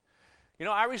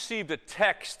I received a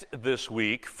text this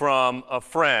week from a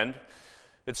friend.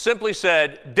 It simply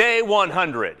said, day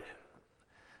 100.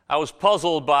 I was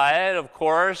puzzled by it, of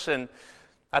course, and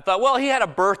I thought, well, he had a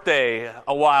birthday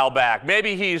a while back.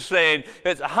 Maybe he's saying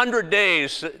it's 100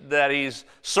 days that he's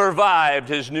survived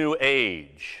his new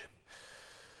age.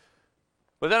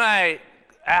 But then I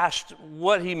asked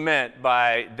what he meant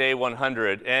by day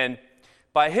 100, and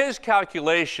by his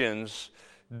calculations,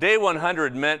 day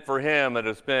 100 meant for him that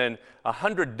it's been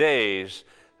 100 days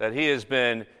that he has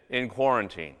been in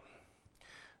quarantine.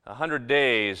 100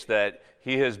 days that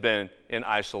he has been in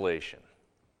isolation.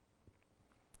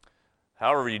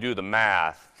 However you do the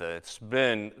math, it's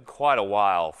been quite a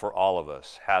while for all of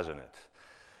us, hasn't it?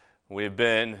 We've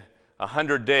been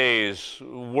 100 days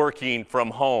working from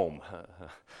home.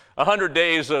 100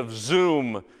 days of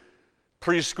Zoom,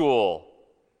 preschool,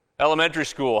 elementary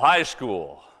school, high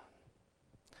school.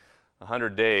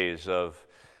 100 days of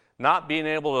not being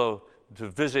able to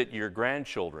visit your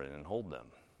grandchildren and hold them.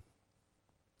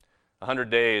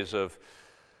 100 days of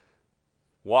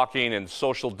walking in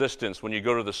social distance when you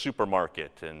go to the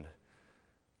supermarket and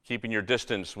keeping your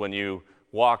distance when you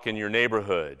walk in your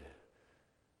neighborhood.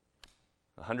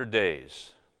 100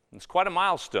 days. It's quite a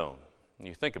milestone when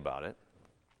you think about it.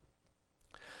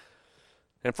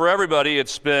 And for everybody,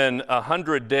 it's been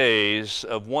 100 days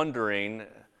of wondering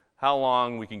how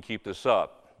long we can keep this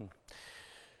up.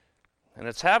 And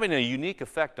it's having a unique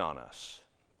effect on us.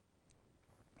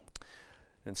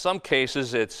 In some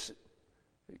cases, it's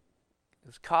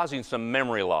causing some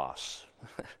memory loss.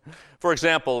 For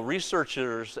example,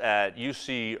 researchers at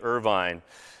UC Irvine,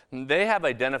 they have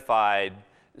identified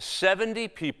 70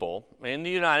 people in the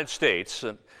United States.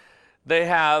 They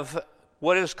have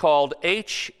what is called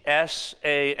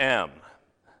HSAM,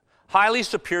 highly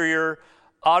superior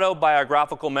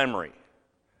autobiographical memory.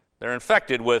 They're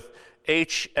infected with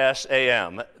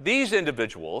HSAM. These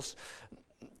individuals,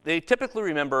 they typically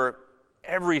remember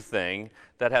everything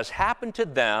that has happened to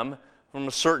them from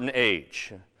a certain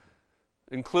age,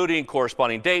 including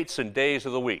corresponding dates and days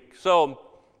of the week. So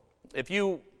if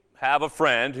you have a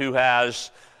friend who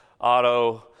has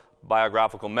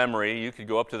autobiographical memory, you could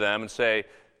go up to them and say,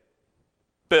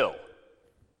 Bill,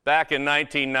 back in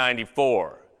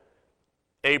 1994,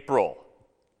 April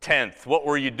 10th, what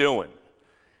were you doing?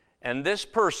 And this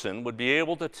person would be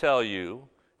able to tell you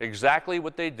exactly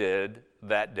what they did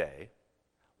that day,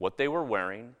 what they were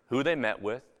wearing, who they met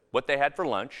with, what they had for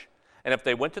lunch, and if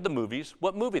they went to the movies,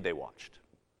 what movie they watched.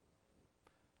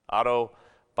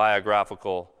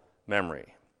 Autobiographical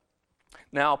memory.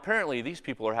 Now, apparently, these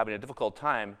people are having a difficult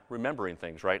time remembering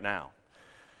things right now.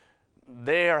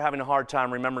 They are having a hard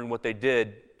time remembering what they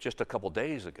did just a couple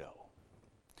days ago.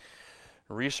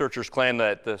 Researchers claim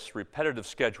that this repetitive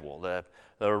schedule, the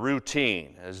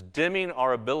routine, is dimming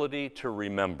our ability to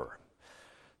remember,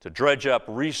 to dredge up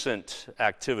recent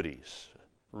activities,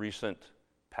 recent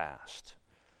past.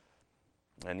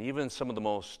 And even some of the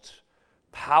most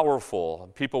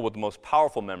powerful, people with the most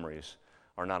powerful memories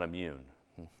are not immune.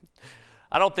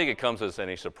 I don't think it comes as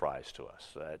any surprise to us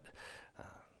that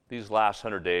these last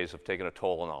 100 days have taken a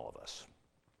toll on all of us.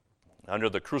 Under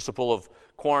the crucible of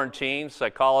quarantine,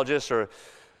 psychologists are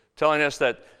telling us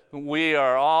that we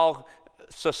are all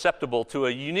susceptible to a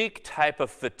unique type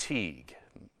of fatigue.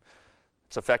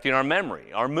 It's affecting our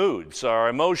memory, our moods, our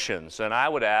emotions, and I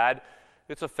would add,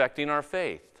 it's affecting our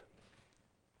faith.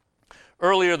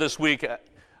 Earlier this week,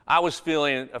 I was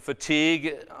feeling a fatigue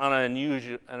in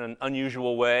an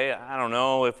unusual way. I don't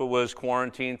know if it was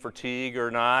quarantine fatigue or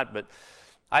not, but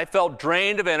I felt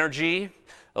drained of energy,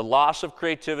 a loss of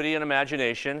creativity and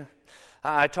imagination.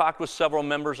 I talked with several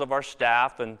members of our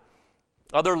staff and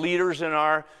other leaders in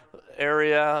our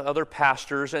area, other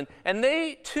pastors, and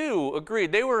they too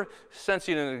agreed. They were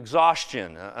sensing an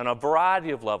exhaustion on a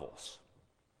variety of levels.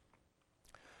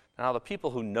 Now, the people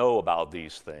who know about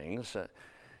these things,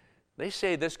 they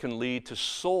say this can lead to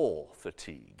soul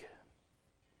fatigue.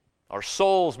 Our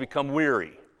souls become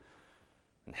weary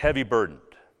and heavy burdened.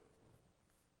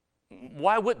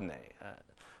 Why wouldn't they?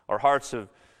 Our hearts are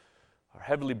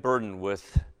heavily burdened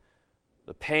with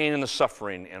the pain and the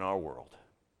suffering in our world.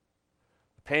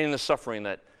 The pain and the suffering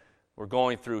that we're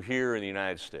going through here in the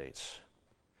United States.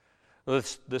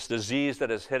 This disease that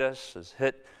has hit us has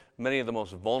hit many of the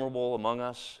most vulnerable among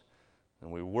us,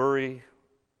 and we worry.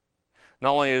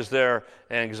 Not only is there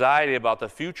anxiety about the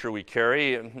future we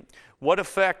carry, what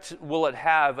effect will it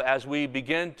have as we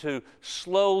begin to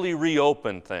slowly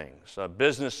reopen things?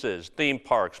 Businesses, theme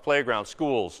parks, playgrounds,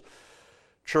 schools,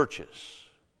 churches.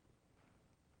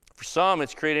 For some,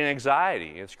 it's creating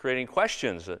anxiety. It's creating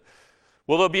questions.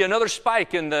 Will there be another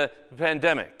spike in the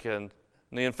pandemic? And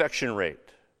and the infection rate.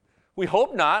 We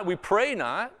hope not, we pray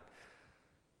not,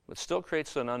 but still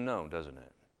creates an unknown, doesn't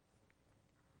it?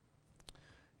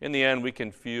 In the end, we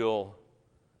can feel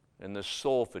in this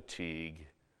soul fatigue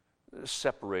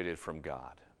separated from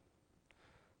God,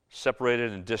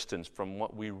 separated and distanced from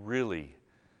what we really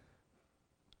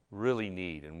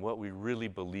need and what we really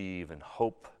believe and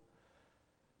hope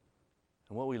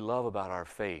and what we love about our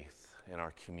faith and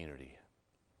our community.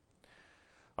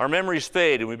 Our memories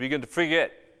fade and we begin to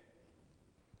forget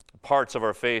parts of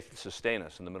our faith that sustain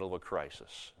us in the middle of a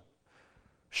crisis,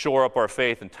 shore up our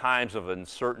faith in times of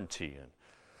uncertainty. And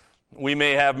we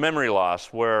may have memory loss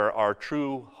where our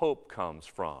true hope comes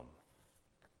from.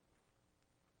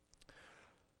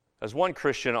 As one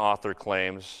Christian author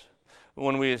claims,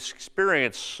 when we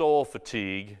experience soul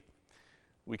fatigue,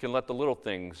 we can let the little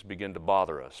things begin to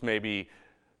bother us. Maybe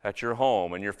at your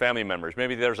home and your family members,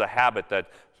 maybe there's a habit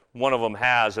that one of them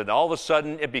has, and all of a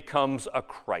sudden it becomes a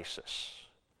crisis.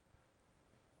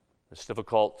 It's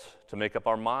difficult to make up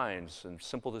our minds in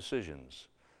simple decisions.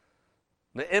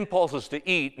 The impulses to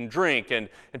eat and drink and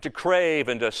to crave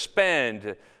and to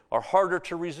spend are harder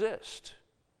to resist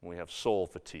when we have soul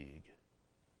fatigue.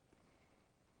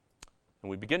 And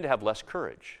we begin to have less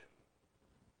courage.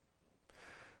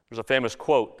 There's a famous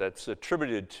quote that's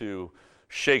attributed to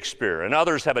Shakespeare, and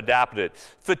others have adapted it.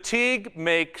 Fatigue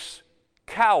makes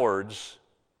cowards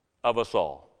of us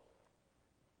all.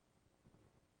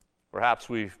 Perhaps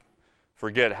we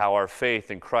forget how our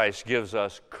faith in Christ gives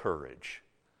us courage.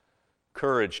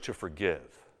 Courage to forgive,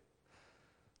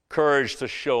 courage to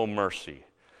show mercy,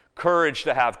 courage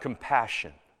to have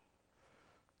compassion,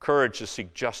 courage to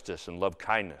seek justice and love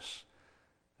kindness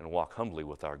and walk humbly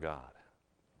with our God.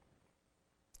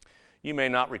 You may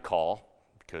not recall,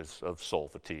 because of soul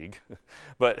fatigue,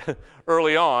 but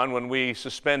early on when we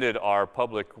suspended our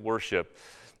public worship,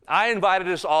 I invited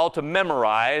us all to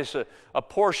memorize a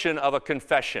portion of a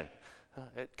confession.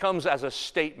 It comes as a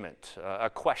statement, a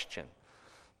question.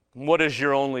 What is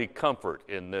your only comfort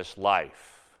in this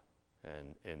life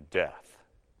and in death?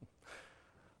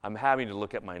 I'm having to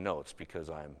look at my notes because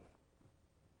I'm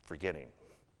forgetting.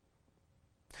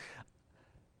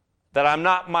 That I'm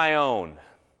not my own,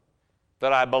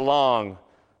 that I belong,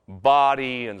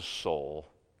 body and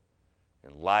soul,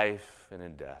 in life and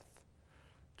in death,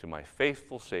 to my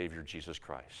faithful Savior, Jesus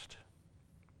Christ.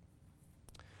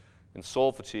 In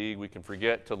soul fatigue, we can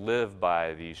forget to live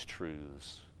by these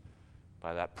truths,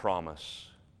 by that promise.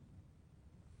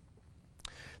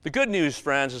 The good news,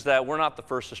 friends, is that we're not the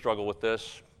first to struggle with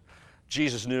this.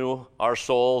 Jesus knew our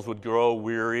souls would grow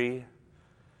weary,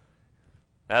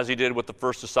 as he did with the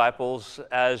first disciples,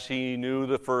 as he knew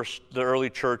the early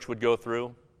church would go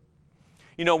through.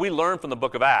 You know, we learn from the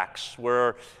book of Acts,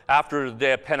 where after the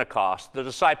day of Pentecost, the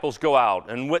disciples go out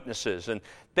and witnesses, and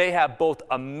they have both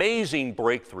amazing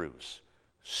breakthroughs,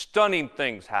 stunning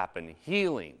things happen,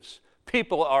 healings.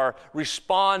 People are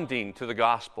responding to the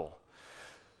gospel.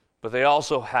 But they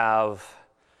also have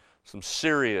some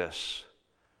serious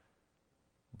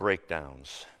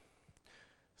breakdowns.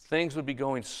 Things would be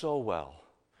going so well,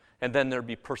 and then there'd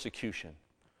be persecution.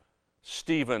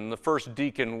 Stephen, the first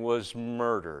deacon, was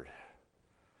murdered.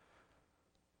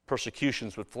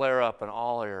 Persecutions would flare up in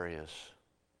all areas.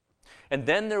 And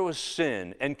then there was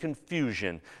sin and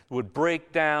confusion that would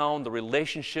break down the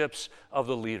relationships of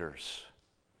the leaders.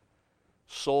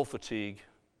 Soul fatigue,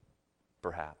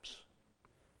 perhaps.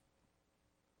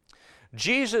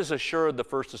 Jesus assured the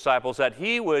first disciples that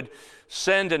he would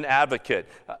send an advocate,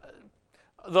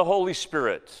 the Holy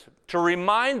Spirit, to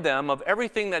remind them of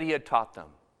everything that he had taught them.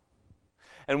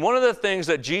 And one of the things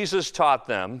that Jesus taught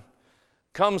them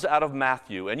comes out of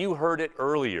Matthew, and you heard it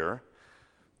earlier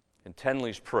in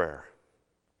Tenley's prayer.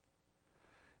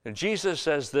 And Jesus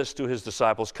says this to his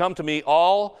disciples, "Come to me,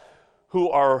 all who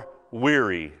are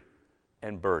weary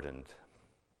and burdened,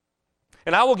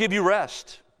 and I will give you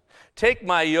rest. Take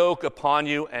my yoke upon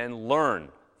you and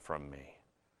learn from me,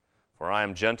 for I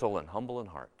am gentle and humble in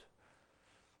heart,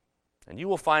 and you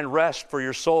will find rest for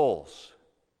your souls.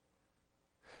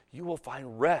 You will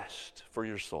find rest for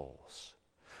your souls.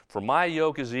 For my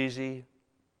yoke is easy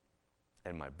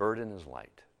and my burden is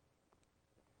light."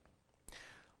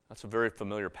 That's a very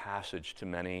familiar passage to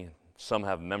many. Some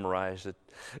have memorized it.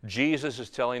 Jesus is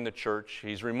telling the church,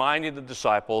 he's reminding the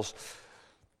disciples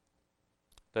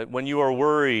that when you are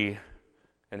weary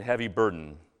and heavy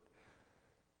burden,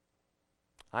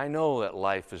 I know that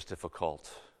life is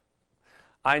difficult.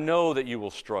 I know that you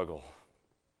will struggle.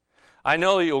 I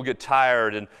know that you'll get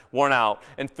tired and worn out,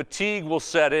 and fatigue will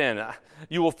set in.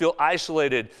 You will feel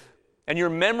isolated, and your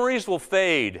memories will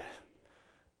fade,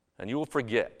 and you will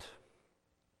forget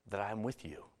that I am with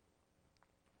you.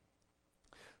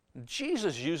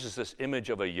 Jesus uses this image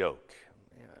of a yoke.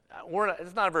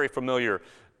 It's not a very familiar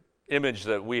image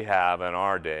that we have in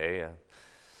our day.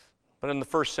 But in the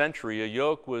first century, a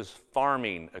yoke was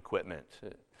farming equipment.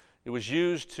 It was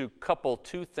used to couple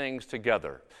two things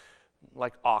together,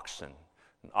 like oxen.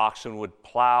 An oxen would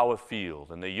plow a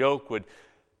field, and the yoke would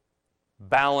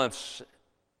balance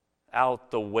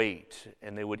out the weight,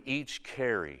 and they would each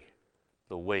carry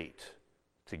the weight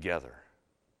together.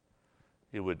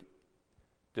 It would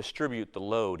distribute the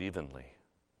load evenly,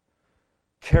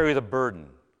 carry the burden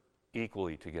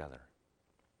equally together.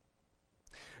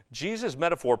 Jesus'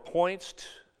 metaphor points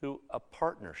to a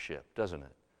partnership, doesn't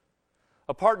it?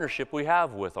 A partnership we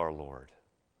have with our Lord.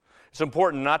 It's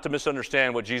important not to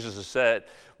misunderstand what Jesus has said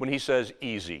when he says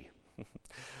easy.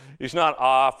 He's not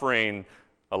offering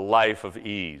a life of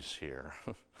ease here.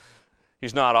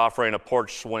 He's not offering a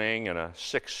porch swing and a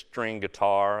 6-string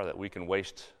guitar that we can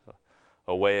waste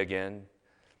away again.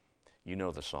 You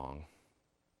know the song.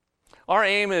 Our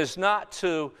aim is not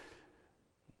to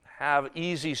have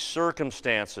easy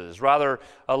circumstances. Rather,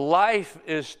 a life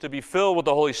is to be filled with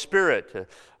the Holy Spirit,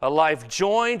 a life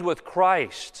joined with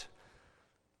Christ,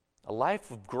 a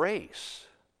life of grace.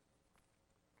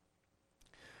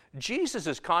 Jesus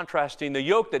is contrasting the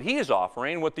yoke that he is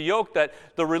offering with the yoke that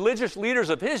the religious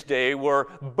leaders of his day were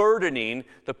burdening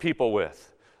the people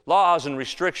with. Laws and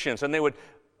restrictions, and they would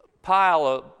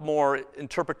pile more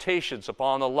interpretations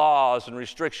upon the laws and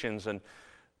restrictions and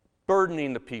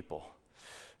burdening the people.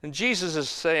 And Jesus is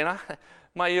saying,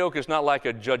 my yoke is not like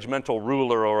a judgmental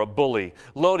ruler or a bully,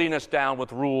 loading us down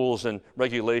with rules and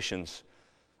regulations,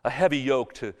 a heavy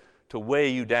yoke to weigh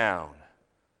you down,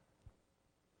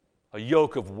 a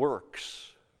yoke of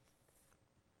works.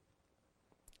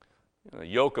 A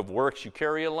yoke of works you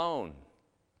carry alone.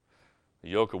 The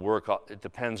yoke of work, it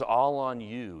depends all on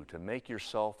you to make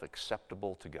yourself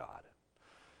acceptable to God.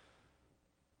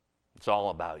 It's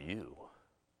all about you.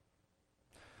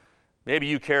 Maybe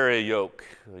you carry a yoke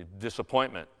of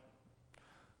disappointment,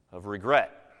 of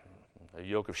regret, a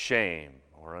yoke of shame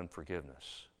or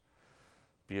unforgiveness.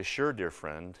 Be assured, dear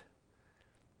friend,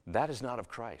 that is not of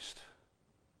Christ.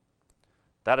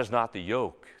 That is not the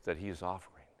yoke that he is offering.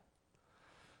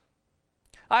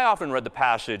 I often read the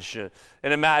passage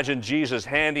and imagined Jesus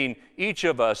handing each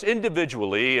of us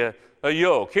individually a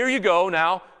yoke. Here you go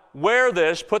now, wear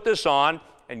this, put this on,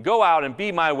 and go out and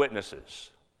be my witnesses.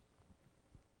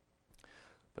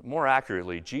 But more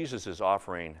accurately, Jesus is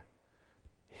offering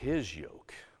his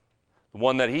yoke, the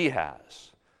one that he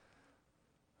has,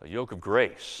 a yoke of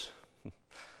grace,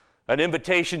 an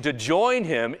invitation to join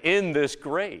him in this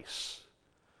grace,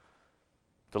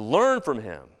 to learn from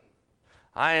him.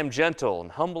 I am gentle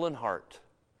and humble in heart,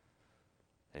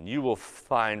 and you will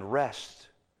find rest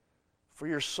for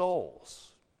your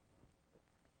souls.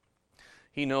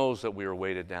 He knows that we are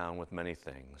weighted down with many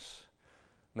things,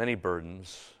 many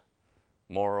burdens,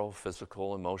 moral,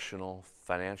 physical, emotional,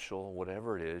 financial,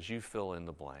 whatever it is, you fill in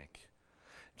the blank.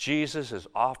 Jesus is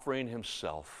offering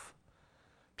himself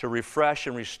to refresh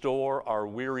and restore our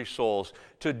weary souls,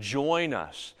 to join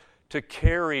us, to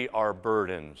carry our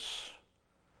burdens,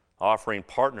 offering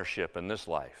partnership in this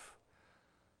life,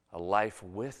 a life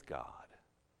with God.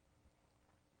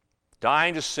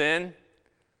 Dying to sin,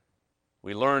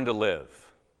 we learn to live.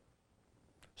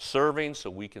 Serving so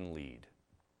we can lead.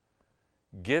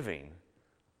 Giving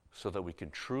so that we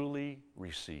can truly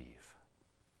receive.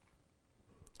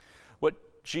 What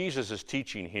Jesus is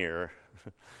teaching here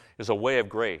is a way of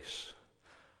grace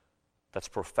that's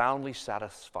profoundly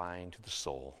satisfying to the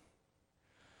soul.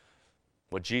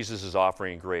 What Jesus is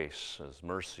offering grace is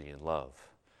mercy and love.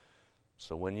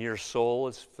 So when your soul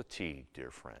is fatigued,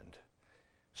 dear friend,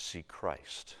 seek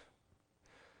Christ.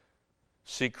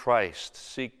 Seek Christ.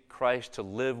 Seek Christ to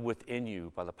live within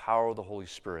you by the power of the Holy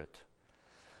Spirit.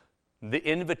 The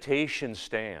invitation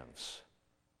stands.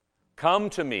 Come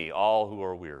to me, all who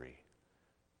are weary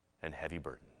and heavy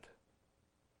burdened.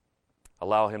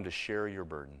 Allow him to share your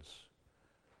burdens,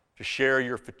 to share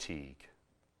your fatigue,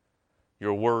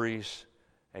 your worries,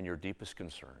 and your deepest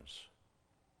concerns.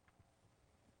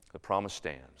 The promise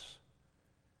stands,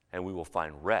 and we will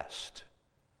find rest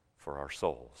for our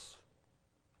souls.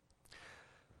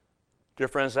 Dear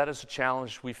friends, that is a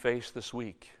challenge we face this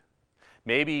week.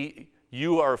 Maybe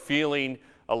you are feeling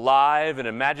alive and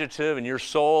imaginative and your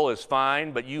soul is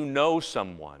fine, but you know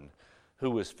someone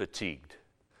who is fatigued.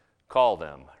 Call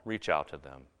them, reach out to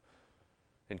them,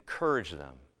 encourage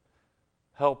them,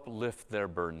 help lift their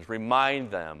burdens,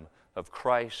 remind them of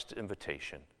Christ's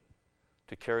invitation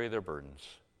to carry their burdens,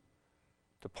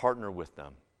 to partner with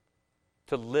them,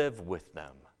 to live with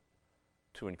them,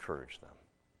 to encourage them.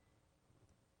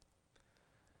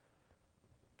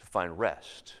 find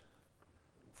rest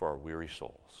for our weary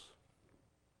souls.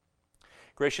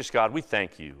 Gracious God, we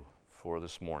thank you for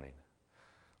this morning.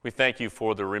 We thank you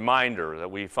for the reminder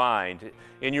that we find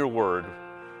in your word,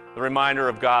 the reminder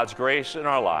of God's grace in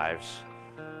our lives.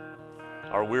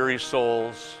 Our weary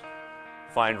souls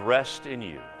find rest in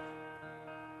you.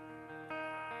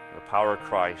 In the power of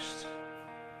Christ,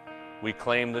 we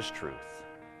claim this truth.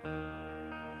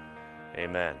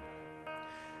 Amen.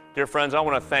 Dear friends, I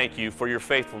want to thank you for your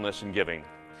faithfulness in giving.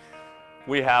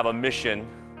 We have a mission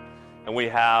and we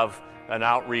have an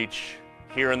outreach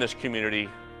here in this community,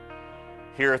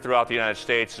 here throughout the United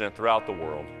States and throughout the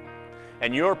world.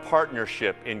 And your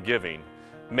partnership in giving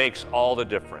makes all the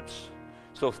difference.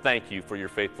 So thank you for your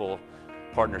faithful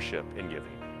partnership in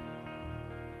giving.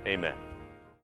 Amen.